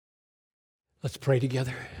Let's pray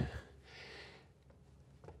together.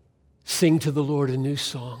 Sing to the Lord a new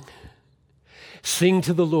song. Sing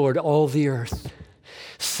to the Lord, all the earth.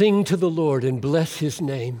 Sing to the Lord and bless his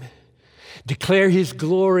name. Declare his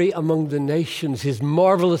glory among the nations, his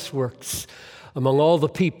marvelous works among all the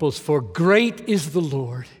peoples. For great is the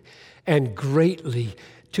Lord and greatly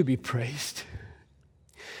to be praised.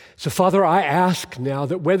 So, Father, I ask now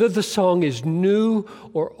that whether the song is new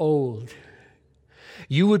or old,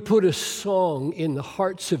 you would put a song in the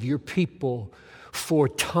hearts of your people for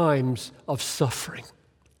times of suffering.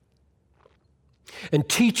 And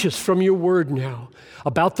teach us from your word now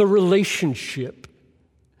about the relationship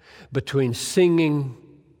between singing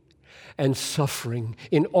and suffering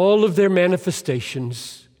in all of their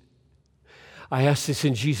manifestations. I ask this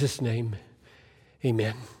in Jesus' name.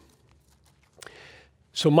 Amen.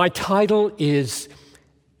 So my title is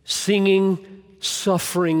Singing,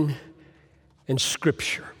 Suffering, and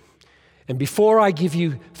Scripture. And before I give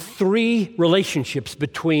you three relationships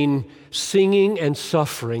between singing and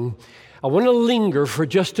suffering, I want to linger for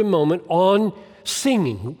just a moment on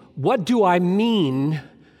singing. What do I mean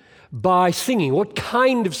by singing? What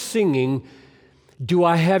kind of singing do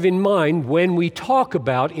I have in mind when we talk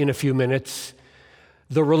about, in a few minutes,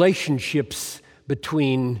 the relationships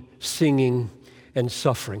between singing and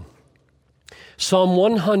suffering? Psalm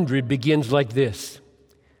 100 begins like this: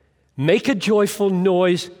 "Make a joyful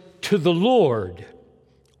noise to the Lord,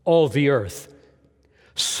 all the earth.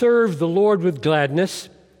 Serve the Lord with gladness.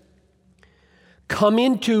 Come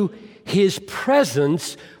into his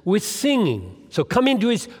presence with singing." So come into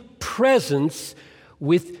his presence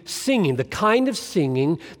with singing. The kind of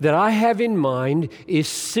singing that I have in mind is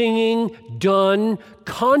singing done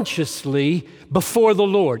consciously before the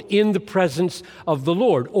Lord, in the presence of the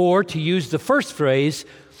Lord. Or, to use the first phrase,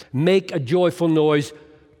 make a joyful noise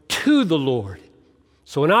to the Lord.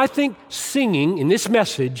 So when I think singing in this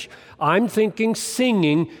message, I'm thinking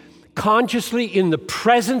singing consciously in the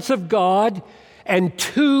presence of God and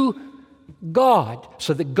to God,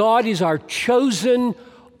 so that God is our chosen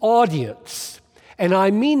audience. And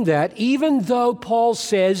I mean that even though Paul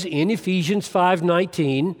says in Ephesians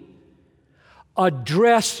 5:19,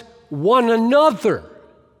 address one another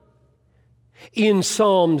in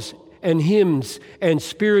psalms and hymns and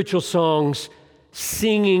spiritual songs,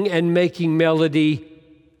 singing and making melody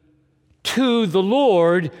to the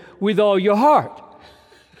Lord with all your heart.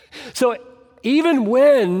 So even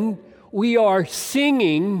when we are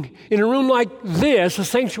singing in a room like this, a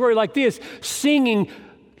sanctuary like this, singing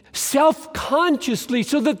self-consciously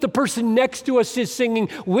so that the person next to us is singing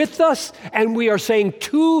with us and we are saying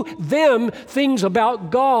to them things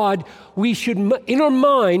about God, we should, in our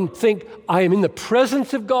mind, think, I am in the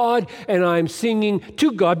presence of God and I am singing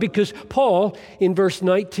to God, because Paul in verse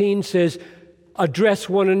 19 says, address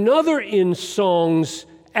one another in songs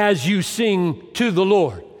as you sing to the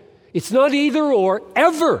Lord. It's not either or,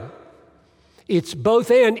 ever. It's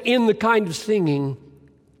both and in the kind of singing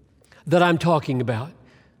that I'm talking about.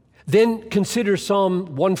 Then consider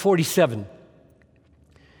Psalm 147.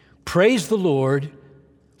 Praise the Lord,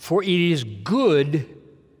 for it is good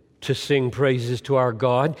to sing praises to our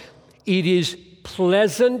God. It is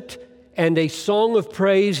pleasant, and a song of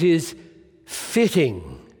praise is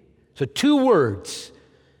fitting. So 2 words.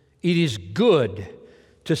 It is good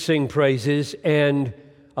to sing praises, and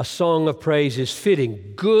a song of praise is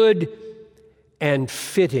fitting. Good and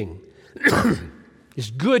fitting. It's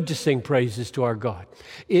good to sing praises to our God.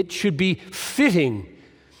 It should be fitting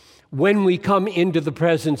when we come into the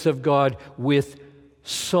presence of God with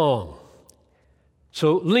song.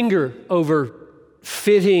 So linger over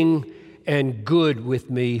fitting and good with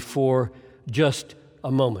me for just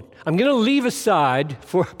a moment. I'm going to leave aside,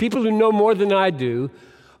 for people who know more than I do,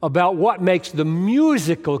 about what makes the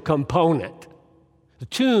musical component, the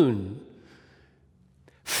tune,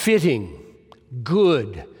 fitting,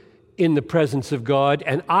 good in the presence of God.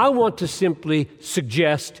 And I want to simply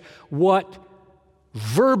suggest what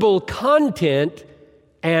verbal content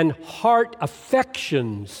and heart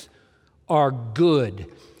affections are good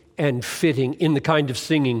and fitting in the kind of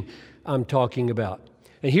singing I'm talking about.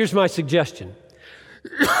 And here's my suggestion.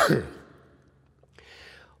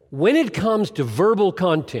 When it comes to verbal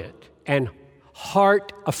content and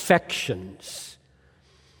heart affections,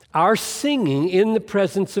 our singing in the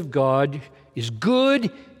presence of God is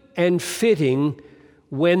good and fitting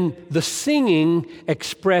when the singing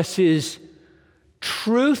expresses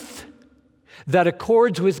truth that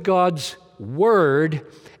accords with God's word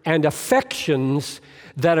and affections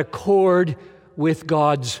that accord with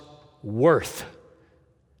God's worth.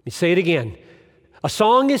 Let me say it again. A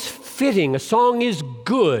song is fitting, a song is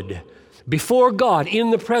good, before God, in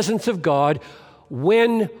the presence of God,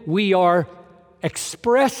 when we are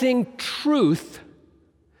expressing truth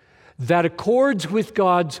that accords with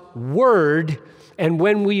God's Word, and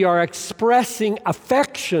when we are expressing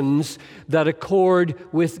affections that accord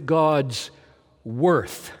with God's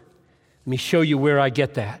worth. Let me show you where I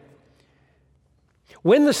get that.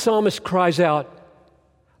 When the psalmist cries out,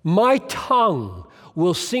 "My tongue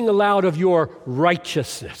will sing aloud of your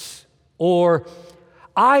righteousness," or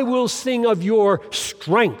 "I will sing of your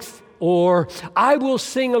strength," or "I will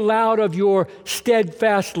sing aloud of your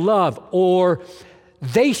steadfast love," or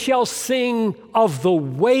 "They shall sing of the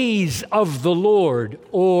ways of the Lord,"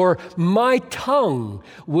 or "My tongue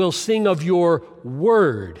will sing of your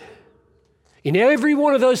word." In every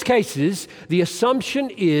one of those cases, the assumption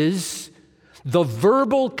is the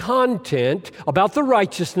verbal content about the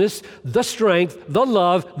righteousness, the strength, the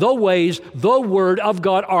love, the ways, the word of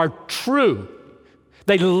God are true.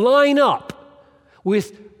 They line up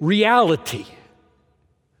with reality,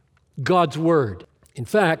 God's word. In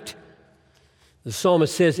fact, the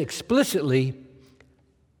psalmist says explicitly,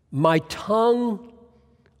 "My tongue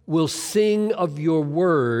will sing of your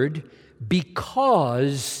word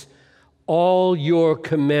because all your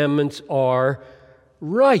commandments are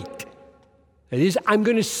right." That is, I'm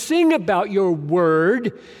going to sing about your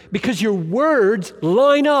word because your words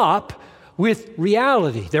line up with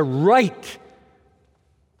reality. They're right.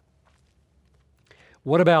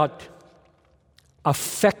 What about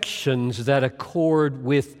affections that accord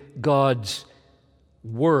with God's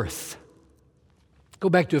worth? Go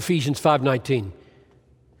back to Ephesians 5:19.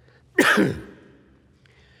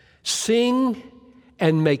 "Sing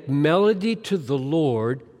and make melody to the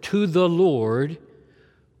Lord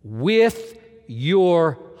with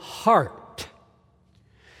your heart."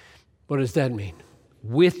 What does that mean?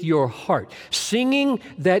 With your heart. Singing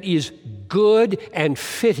that is good and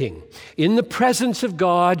fitting in the presence of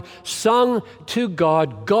God, sung to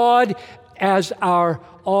God. God as our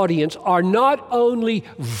audience are not only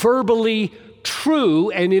verbally true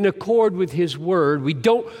and in accord with His Word. We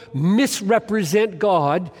don't misrepresent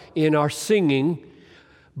God in our singing,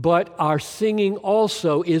 but our singing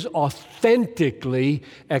also is authentically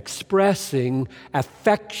expressing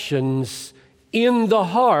affections in the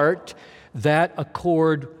heart that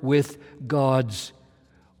accord with God's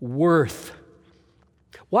worth.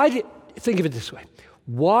 Think of it this way.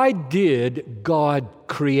 Why did God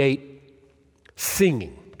create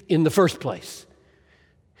singing in the first place?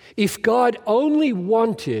 If God only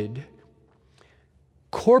wanted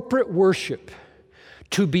corporate worship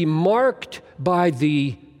to be marked by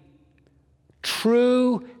the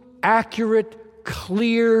true, accurate,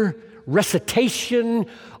 clear recitation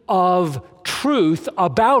of truth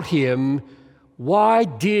about Him, why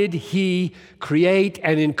did He create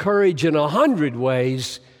and encourage in 100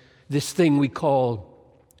 ways this thing we call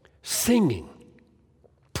singing?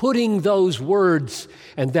 Putting those words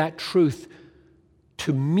and that truth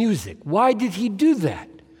to music. Why did He do that?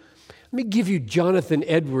 Let me give you Jonathan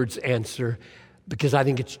Edwards' answer because I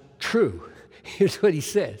think it's true. Here's what he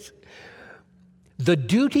says. The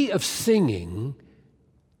duty of singing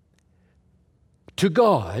to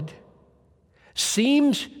God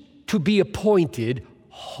seems to be appointed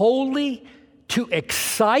wholly to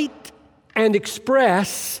excite and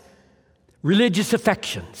express religious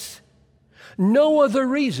affections. No other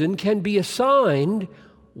reason can be assigned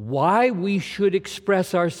why we should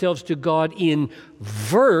express ourselves to God in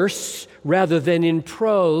verse rather than in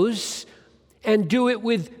prose, and do it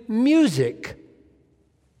with music.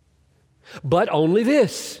 But only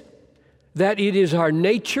this, that it is our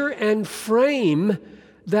nature and frame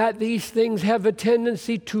that these things have a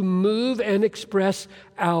tendency to move and express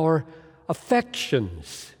our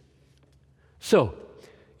affections. So,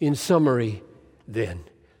 in summary, then,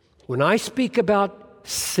 when I speak about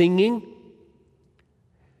singing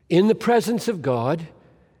in the presence of God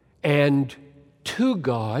and to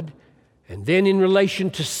God, and then in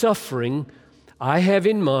relation to suffering, I have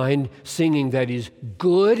in mind singing that is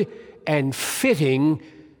good and fitting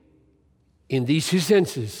in these two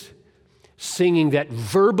senses. Singing that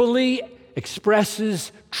verbally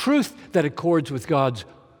expresses truth that accords with God's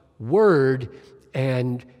word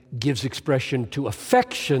and gives expression to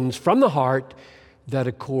affections from the heart that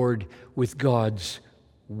accord with God's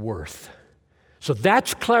worth. So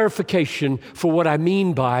that's clarification for what I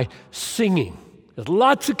mean by singing. There's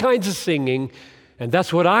lots of kinds of singing, and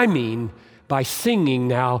that's what I mean by singing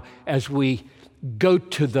now as we go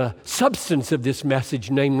to the substance of this message,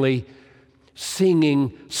 namely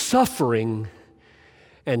singing, suffering,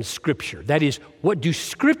 and Scripture. That is, what do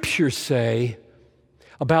Scriptures say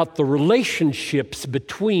about the relationships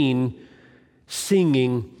between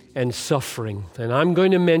singing and suffering. And I'm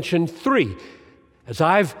going to mention three. As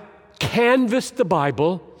I've canvassed the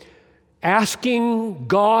Bible, asking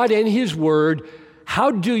God and His Word,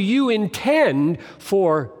 how do you intend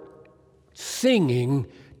for singing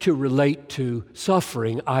to relate to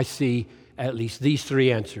suffering? I see at least these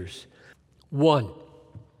three answers. 1,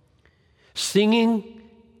 singing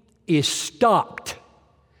is stopped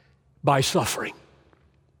by suffering.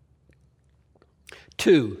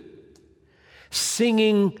 2,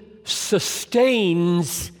 singing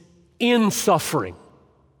sustains in suffering.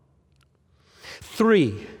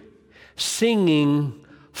 3, singing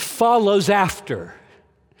follows after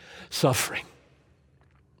suffering.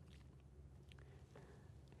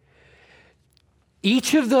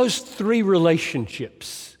 Each of those three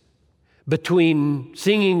relationships between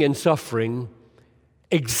singing and suffering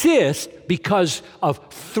exist because of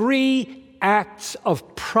three acts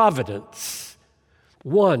of providence.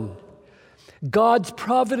 1, God's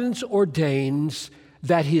providence ordains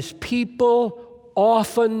that His people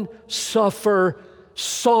often suffer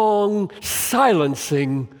song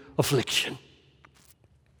silencing affliction.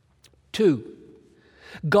 2,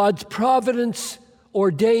 God's providence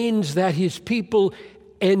ordains that His people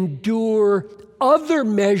endure other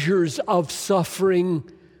measures of suffering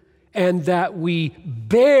and that we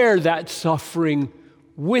bear that suffering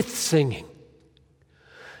with singing.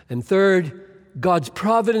 And 3rd, God's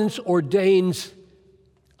providence ordains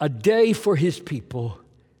a day for His people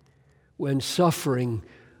when suffering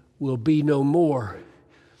will be no more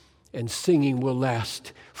and singing will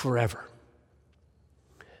last forever.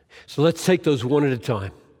 So let's take those one at a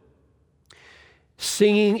time.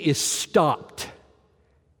 Singing is stopped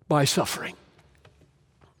by suffering.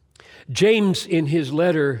 James, in his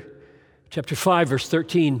letter, chapter 5, verse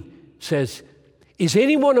 13, says, "Is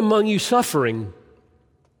anyone among you suffering?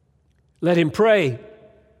 Let him pray.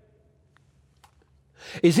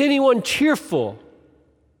 Is anyone cheerful?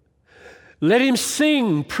 Let him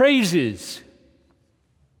sing praises."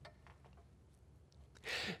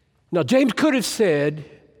 Now, James could have said,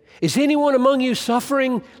 "Is anyone among you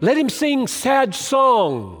suffering? Let him sing sad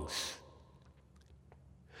songs."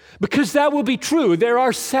 Because that will be true. There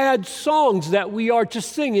are sad songs that we are to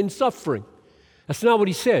sing in suffering. That's not what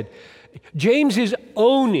he said. James is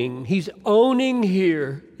he's owning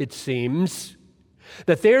here, it seems,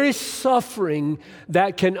 that there is suffering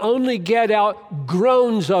that can only get out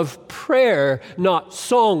groans of prayer, not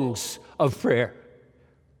songs of prayer.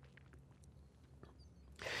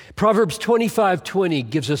 Proverbs 25:20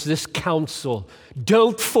 gives us this counsel.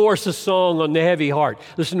 Don't force a song on the heavy heart.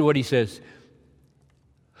 Listen to what he says.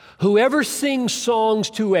 Whoever sings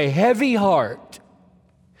songs to a heavy heart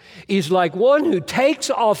is like one who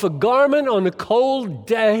takes off a garment on a cold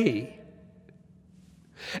day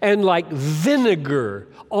and like vinegar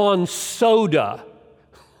on soda.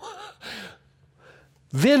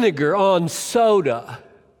 Vinegar on soda.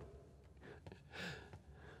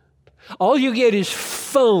 All you get is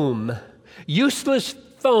foam, useless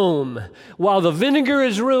foam. While the vinegar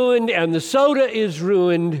is ruined and the soda is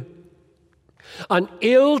ruined, an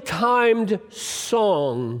ill-timed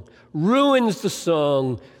song ruins the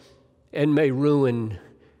song and may ruin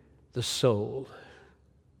the soul.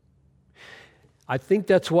 I think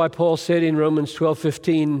that's why Paul said in Romans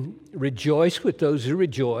 12:15, "Rejoice with those who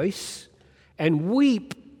rejoice and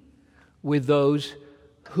weep with those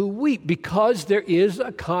who weep," because there is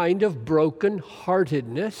a kind of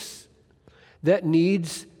brokenheartedness that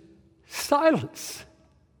needs silence,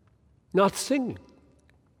 not singing.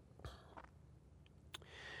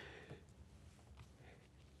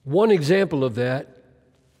 One example of that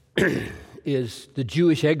is the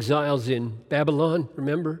Jewish exiles in Babylon.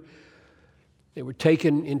 Remember? They were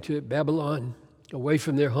taken into Babylon, away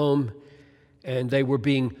from their home, and they were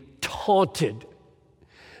being taunted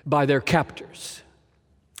by their captors.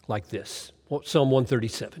 Like this, Psalm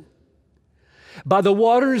 137. "By the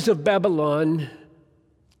waters of Babylon,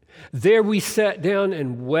 there we sat down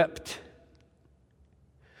and wept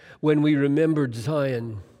when we remembered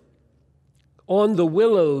Zion. On the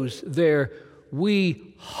willows there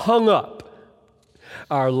we hung up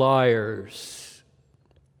our lyres.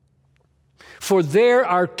 For there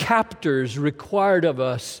our captors required of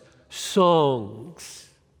us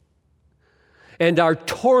songs, and our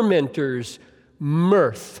tormentors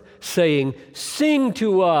mirth, saying, 'Sing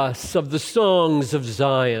to us of the songs of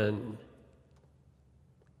Zion.'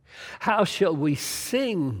 How shall we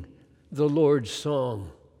sing the Lord's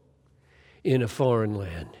song in a foreign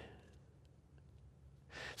land?"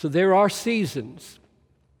 So there are seasons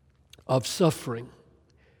of suffering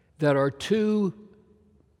that are too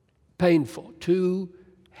painful, too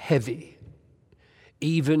heavy,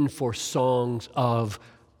 even for songs of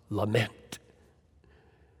lament.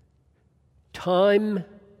 Time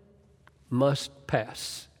must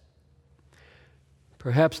pass.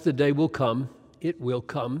 Perhaps the day will come, it will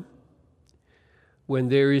come, when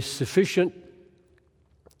there is sufficient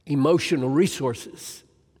emotional resources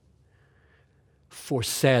for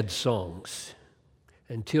sad songs.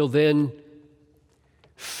 Until then,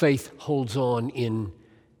 faith holds on in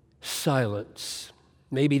silence.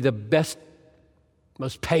 Maybe the best,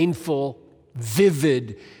 most painful,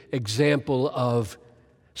 vivid example of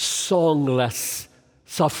songless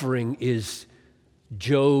suffering is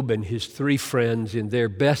Job and his three friends in their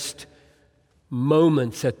best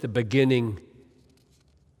moments at the beginning.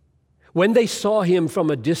 When they saw him from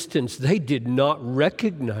a distance, they did not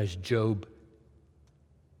recognize Job.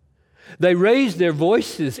 They raised their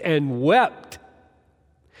voices and wept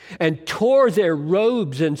and tore their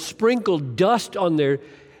robes and sprinkled dust on their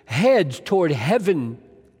heads toward heaven.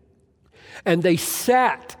 And they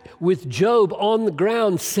sat with Job on the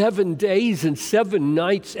ground 7 days and 7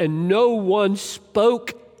 nights, and no one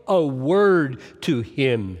spoke a word to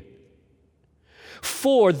him.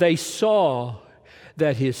 For they saw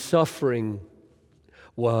that his suffering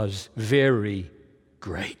was very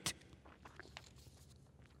great.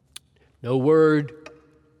 No word,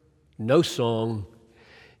 no song,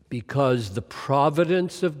 because the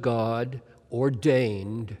providence of God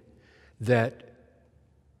ordained that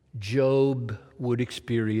Job would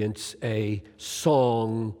experience a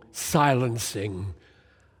song silencing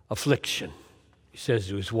affliction. He says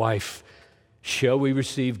to his wife, "Shall we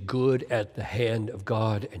receive good at the hand of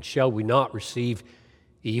God, and shall we not receive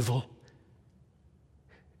evil?"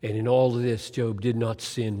 And in all of this, Job did not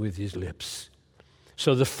sin with his lips.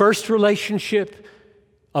 So the first relationship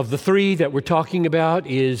of the three that we're talking about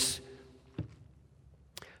is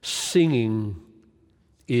singing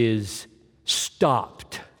is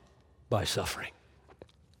stopped by suffering.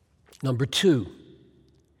 Number 2,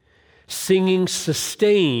 singing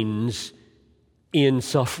sustains in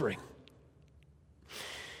suffering.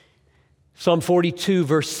 Psalm 42,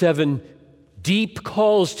 verse 7, "Deep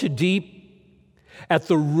calls to deep at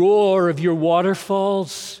the roar of your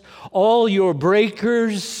waterfalls. All your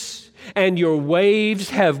breakers and your waves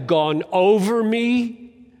have gone over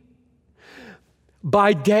me.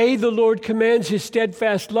 By day the Lord commands his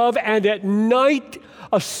steadfast love, and at night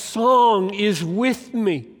a song is with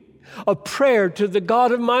me, a prayer to the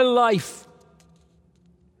God of my life.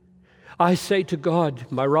 I say to God,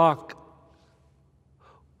 my rock,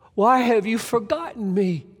 why have you forgotten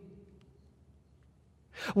me?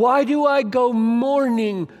 Why do I go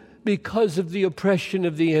mourning because of the oppression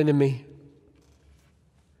of the enemy?"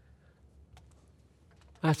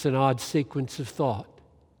 That's an odd sequence of thought,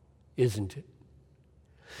 isn't it?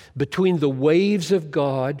 Between the waves of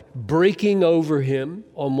God breaking over him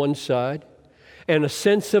on one side and a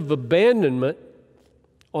sense of abandonment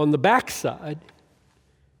on the backside,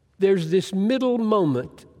 there's this middle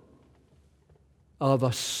moment of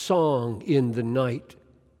a song in the night.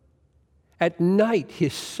 At night,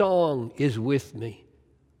 his song is with me.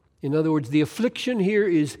 In other words, the affliction here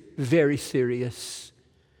is very serious,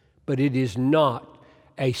 but it is not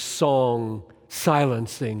a song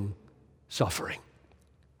silencing suffering.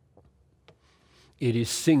 It is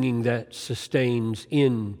singing that sustains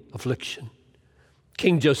in affliction.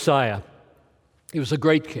 King Josiah, he was a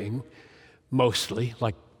great king, mostly,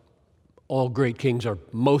 like all great kings are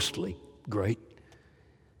mostly great.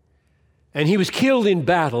 And he was killed in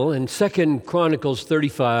battle, and 2 Chronicles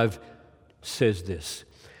 35 says this,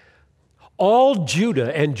 "All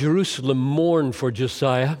Judah and Jerusalem mourned for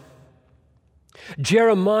Josiah.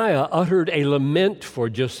 Jeremiah uttered a lament for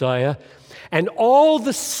Josiah, and all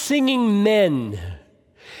the singing men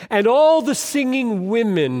and all the singing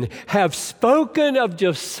women have spoken of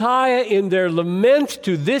Josiah in their laments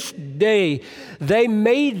to this day. They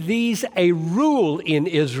made these a rule in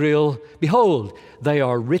Israel. Behold, they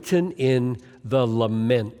are written in the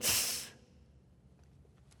laments."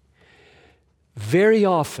 Very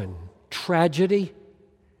often, tragedy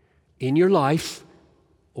in your life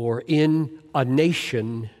or in a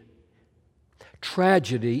nation,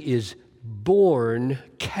 tragedy is born,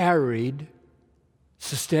 carried,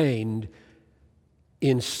 sustained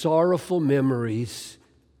in sorrowful memories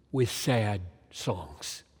with sad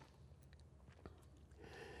songs.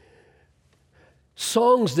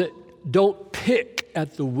 Songs that don't pick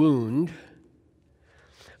at the wound,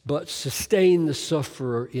 but sustain the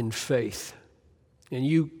sufferer in faith. And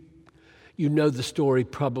you know the story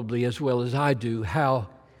probably as well as I do, how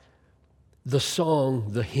the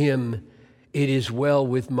song, the hymn, "It is well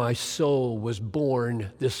with my soul," was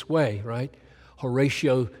born this way, right?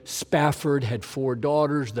 Horatio Spafford had 4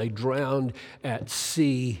 daughters. They drowned at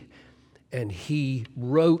sea. And he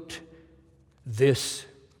wrote this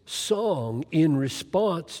song in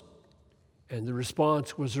response, and the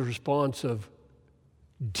response was a response of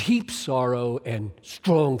deep sorrow and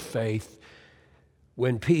strong faith.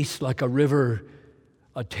 When peace like a river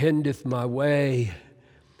attendeth my way,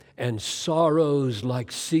 and sorrows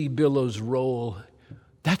like sea billows roll.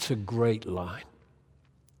 That's a great line.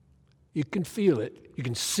 You can feel it. You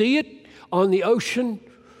can see it on the ocean,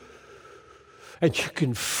 and you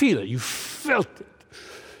can feel it. You felt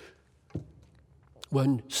it.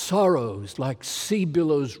 When sorrows like sea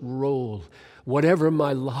billows roll, whatever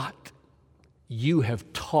my lot, you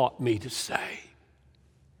have taught me to say,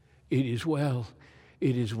 it is well.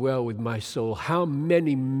 It is well with my soul. How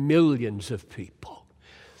many millions of people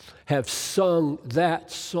have sung that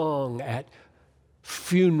song at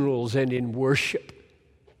funerals and in worship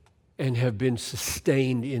and have been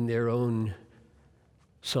sustained in their own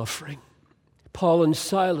suffering? Paul and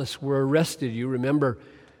Silas were arrested, you remember,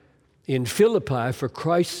 in Philippi for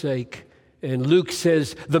Christ's sake. And Luke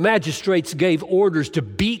says the magistrates gave orders to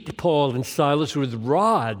beat Paul and Silas with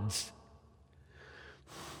rods.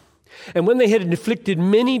 And when they had inflicted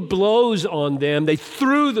many blows on them, they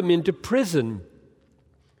threw them into prison.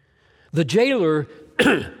 The jailer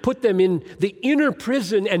put them in the inner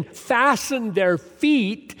prison and fastened their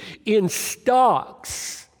feet in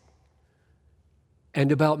stocks.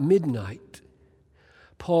 And about midnight,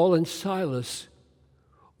 Paul and Silas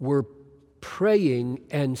were praying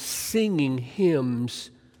and singing hymns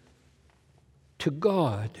to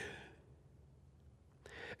God.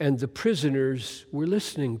 And the prisoners were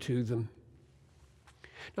listening to them.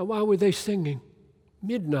 Now, why were they singing?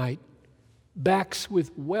 Midnight, backs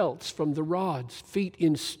with welts from the rods, feet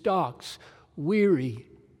in stocks, weary,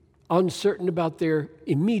 uncertain about their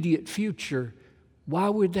immediate future. Why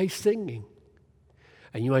were they singing?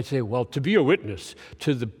 And you might say, well, to be a witness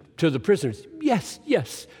to the prisoners.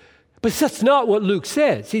 Yes. But that's not what Luke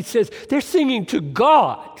says. He says they're singing to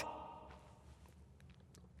God.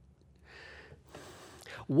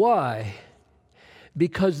 Why?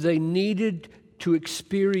 Because they needed to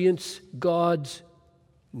experience God's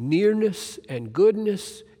nearness and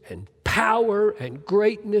goodness and power and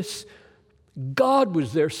greatness. God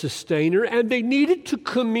was their sustainer, and they needed to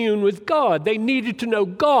commune with God. They needed to know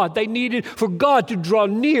God. They needed for God to draw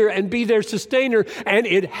near and be their sustainer, and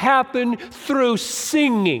it happened through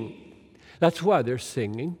singing. That's why they're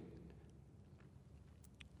singing.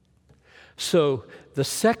 So the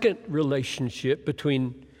second relationship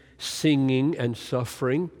between singing and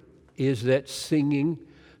suffering is that singing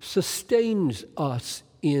sustains us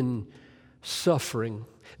in suffering.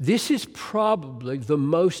 This is probably the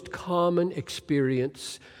most common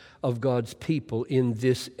experience of God's people in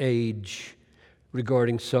this age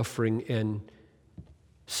regarding suffering and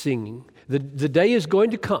singing. The day is going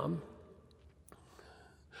to come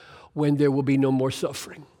when there will be no more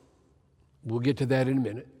suffering. We'll get to that in a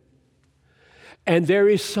minute. And there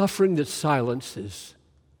is suffering that silences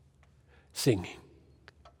singing.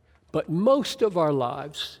 But most of our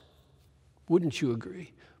lives, wouldn't you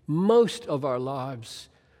agree? Most of our lives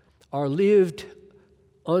are lived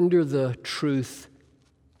under the truth,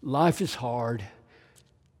 life is hard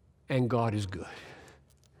and God is good.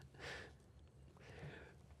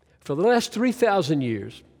 For the last 3,000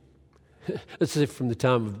 years, let's say from the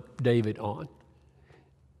time of David on,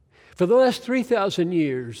 for the last 3,000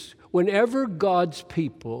 years, whenever God's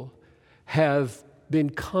people have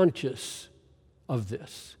been conscious of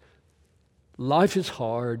this, life is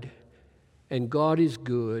hard and God is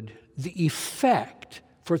good, the effect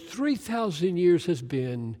for 3,000 years has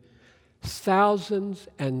been thousands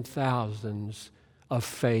and thousands of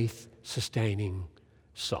faith-sustaining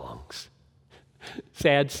songs.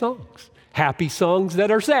 Sad songs. Happy songs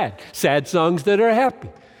that are sad. Sad songs that are happy.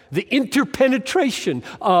 The interpenetration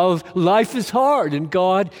of life is hard and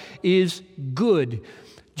God is good.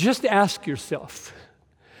 Just ask yourself,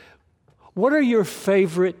 what are your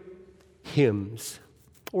favorite hymns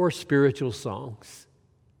or spiritual songs?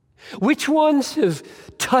 Which ones have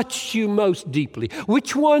touched you most deeply?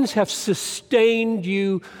 Which ones have sustained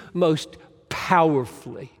you most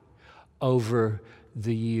powerfully over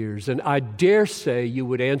the years? And I dare say you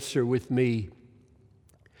would answer with me,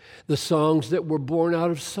 the songs that were born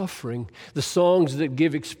out of suffering, the songs that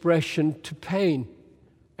give expression to pain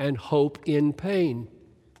and hope in pain.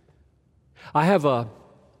 I have a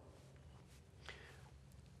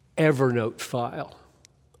Evernote file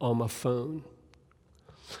on my phone.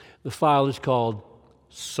 The file is called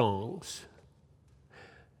Songs.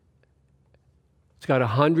 It's got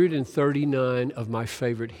 139 of my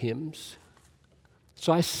favorite hymns.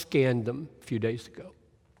 So I scanned them a few days ago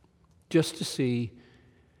just to see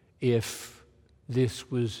if this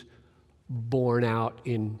was borne out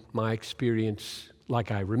in my experience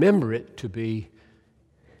like I remember it to be.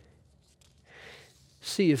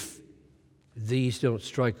 See if these don't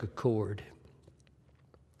strike a chord.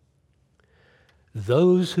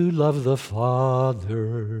 Those who love the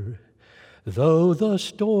Father, though the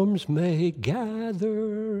storms may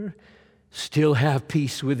gather, still have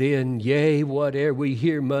peace within. Yea, whate'er we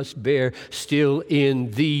here must bear, still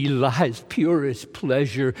in thee lies purest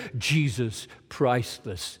pleasure, Jesus,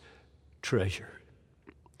 priceless treasure.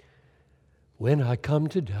 When I come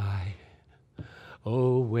to die,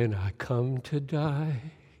 oh, when I come to die,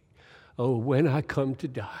 oh, when I come to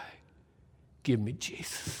die, give me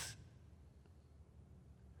Jesus.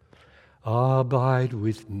 Abide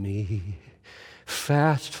with me,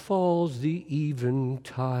 fast falls the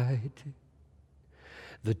eventide.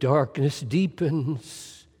 The darkness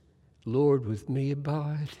deepens, Lord, with me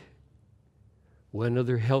abide. When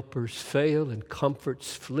other helpers fail and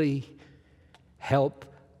comforts flee, help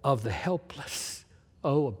of the helpless,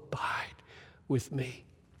 oh, abide with me.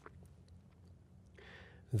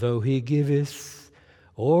 Though he giveth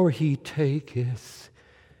or he taketh,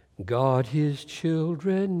 God his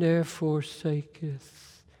children ne'er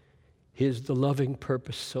forsaketh. His the loving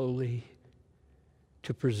purpose solely,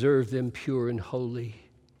 to preserve them pure and holy.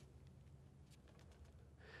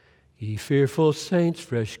 Ye fearful saints,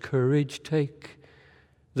 fresh courage take.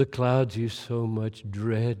 The clouds you so much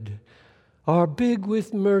dread are big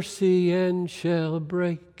with mercy and shall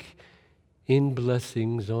break in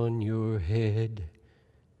blessings on your head.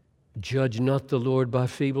 Judge not the Lord by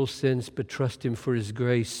feeble sense, but trust him for his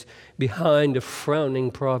grace. Behind a frowning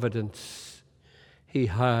providence, he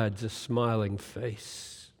hides a smiling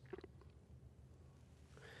face.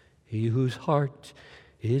 He whose heart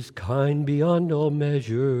is kind beyond all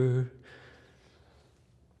measure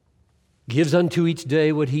gives unto each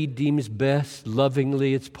day what he deems best.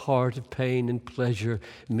 Lovingly it's part of pain and pleasure,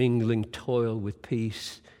 mingling toil with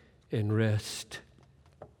peace and rest.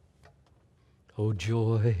 O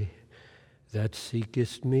joy that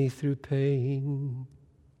seekest me through pain,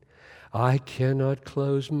 I cannot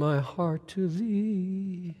close my heart to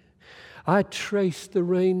thee. I trace the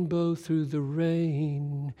rainbow through the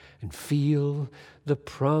rain and feel the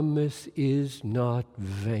promise is not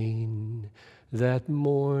vain, that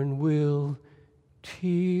morn will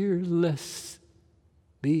tearless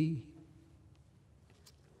be.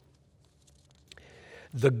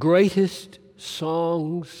 The greatest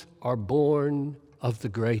songs are born of the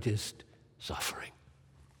greatest suffering.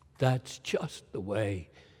 That's just the way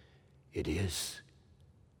it is.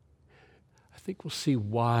 I think we'll see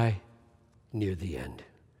why near the end.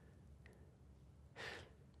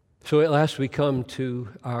 So at last we come to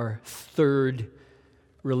our third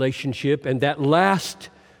relationship, and that last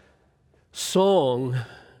song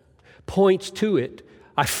points to it.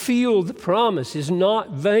 I feel the promise is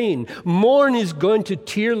not vain. Morn is going to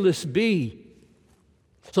tearless be.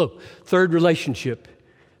 So, third relationship,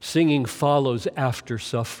 singing follows after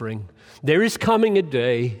suffering. There is coming a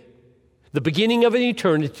day, the beginning of an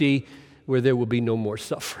eternity, where there will be no more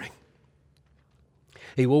suffering.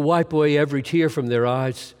 He will wipe away every tear from their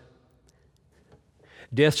eyes.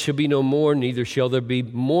 Death shall be no more, neither shall there be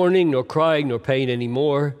mourning, nor crying, nor pain any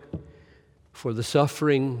more. For the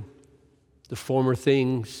suffering, the former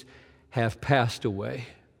things have passed away.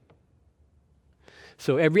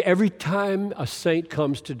 So every time a saint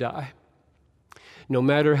comes to die, no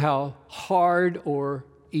matter how hard or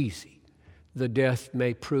easy the death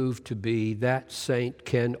may prove to be, that saint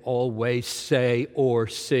can always say or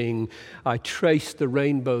sing, I trace the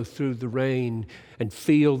rainbow through the rain and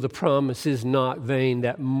feel the promise is not vain,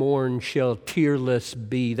 that morn shall tearless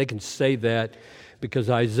be. They can say that because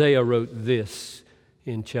Isaiah wrote this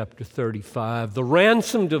in chapter 35. The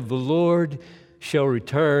ransomed of the Lord shall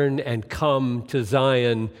return and come to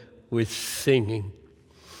Zion with singing.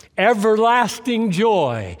 Everlasting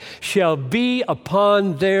joy shall be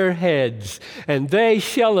upon their heads, and they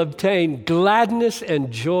shall obtain gladness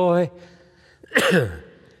and joy, and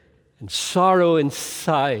sorrow and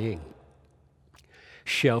sighing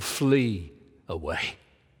shall flee away.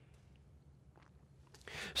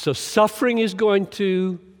 So suffering is going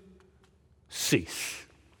to cease.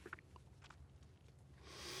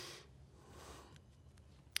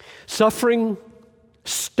 Suffering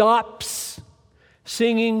stops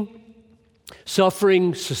singing.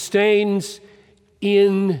 Suffering sustains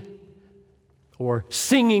in, or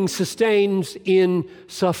singing sustains in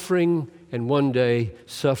suffering, and one day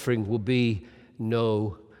suffering will be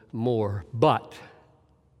no more. But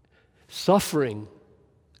suffering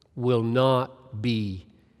will not be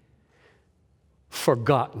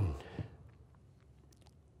forgotten.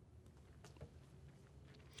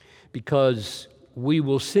 because we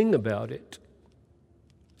will sing about it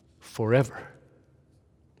forever.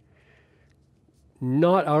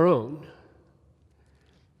 Not our own,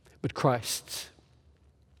 but Christ's.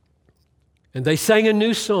 And they sang a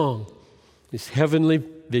new song, this heavenly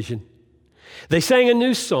vision. They sang a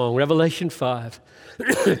new song, Revelation 5.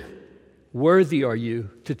 Worthy are you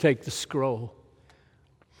to take the scroll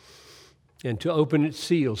and to open its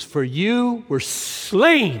seals, for you were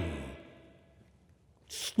slain,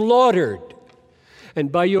 slaughtered,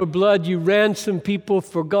 and by your blood you ransomed people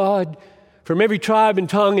for God from every tribe and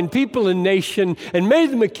tongue and people and nation, and made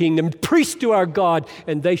them a kingdom, priests to our God,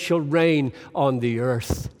 and they shall reign on the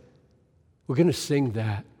earth. We're going to sing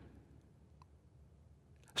that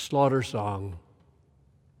slaughter song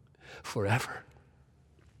forever.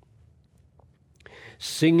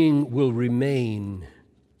 Singing will remain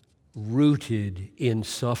rooted in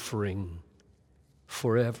suffering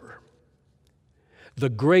forever. The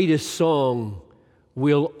greatest song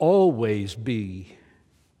will always be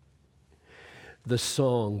the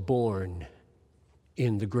song born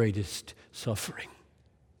in the greatest suffering.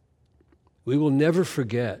 We will never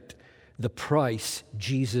forget the price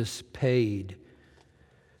Jesus paid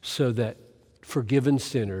so that forgiven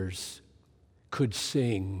sinners could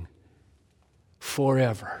sing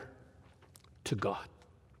forever to God.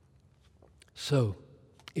 So,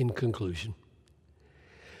 in conclusion,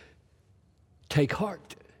 take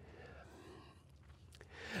heart.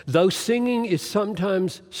 Though singing is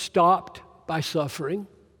sometimes stopped by suffering,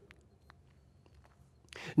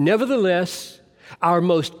 nevertheless, our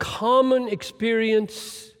most common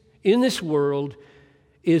experience in this world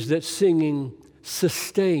is that singing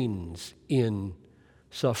sustains in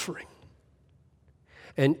suffering.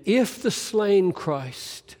 And if the slain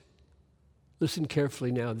Christ, listen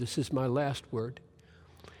carefully now, this is my last word.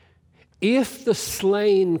 If the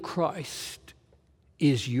slain Christ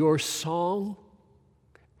is your song,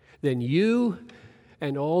 then you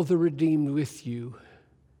and all the redeemed with you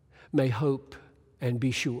may hope and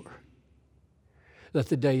be sure that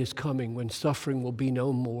the day is coming when suffering will be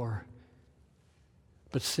no more,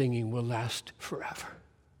 but singing will last forever.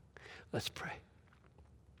 Let's pray.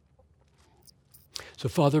 So,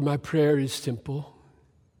 Father, my prayer is simple.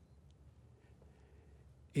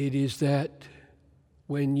 It is that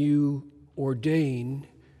when you ordain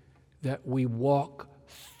that we walk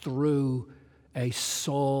through a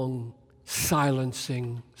song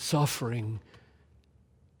silencing suffering,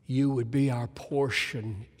 you would be our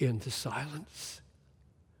portion in the silence.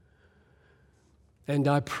 And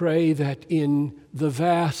I pray that in the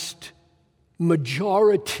vast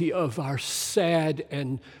majority of our sad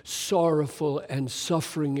and sorrowful and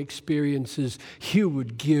suffering experiences, you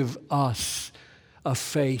would give us a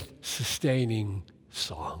faith-sustaining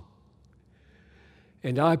song.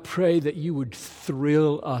 And I pray that you would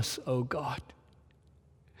thrill us, O God,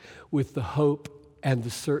 with the hope and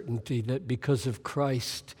the certainty that because of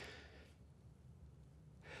Christ,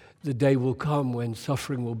 the day will come when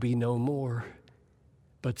suffering will be no more,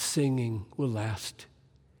 but singing will last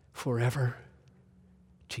forever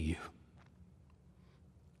to you.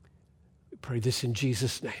 We pray this in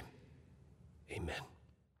Jesus' name. Amen.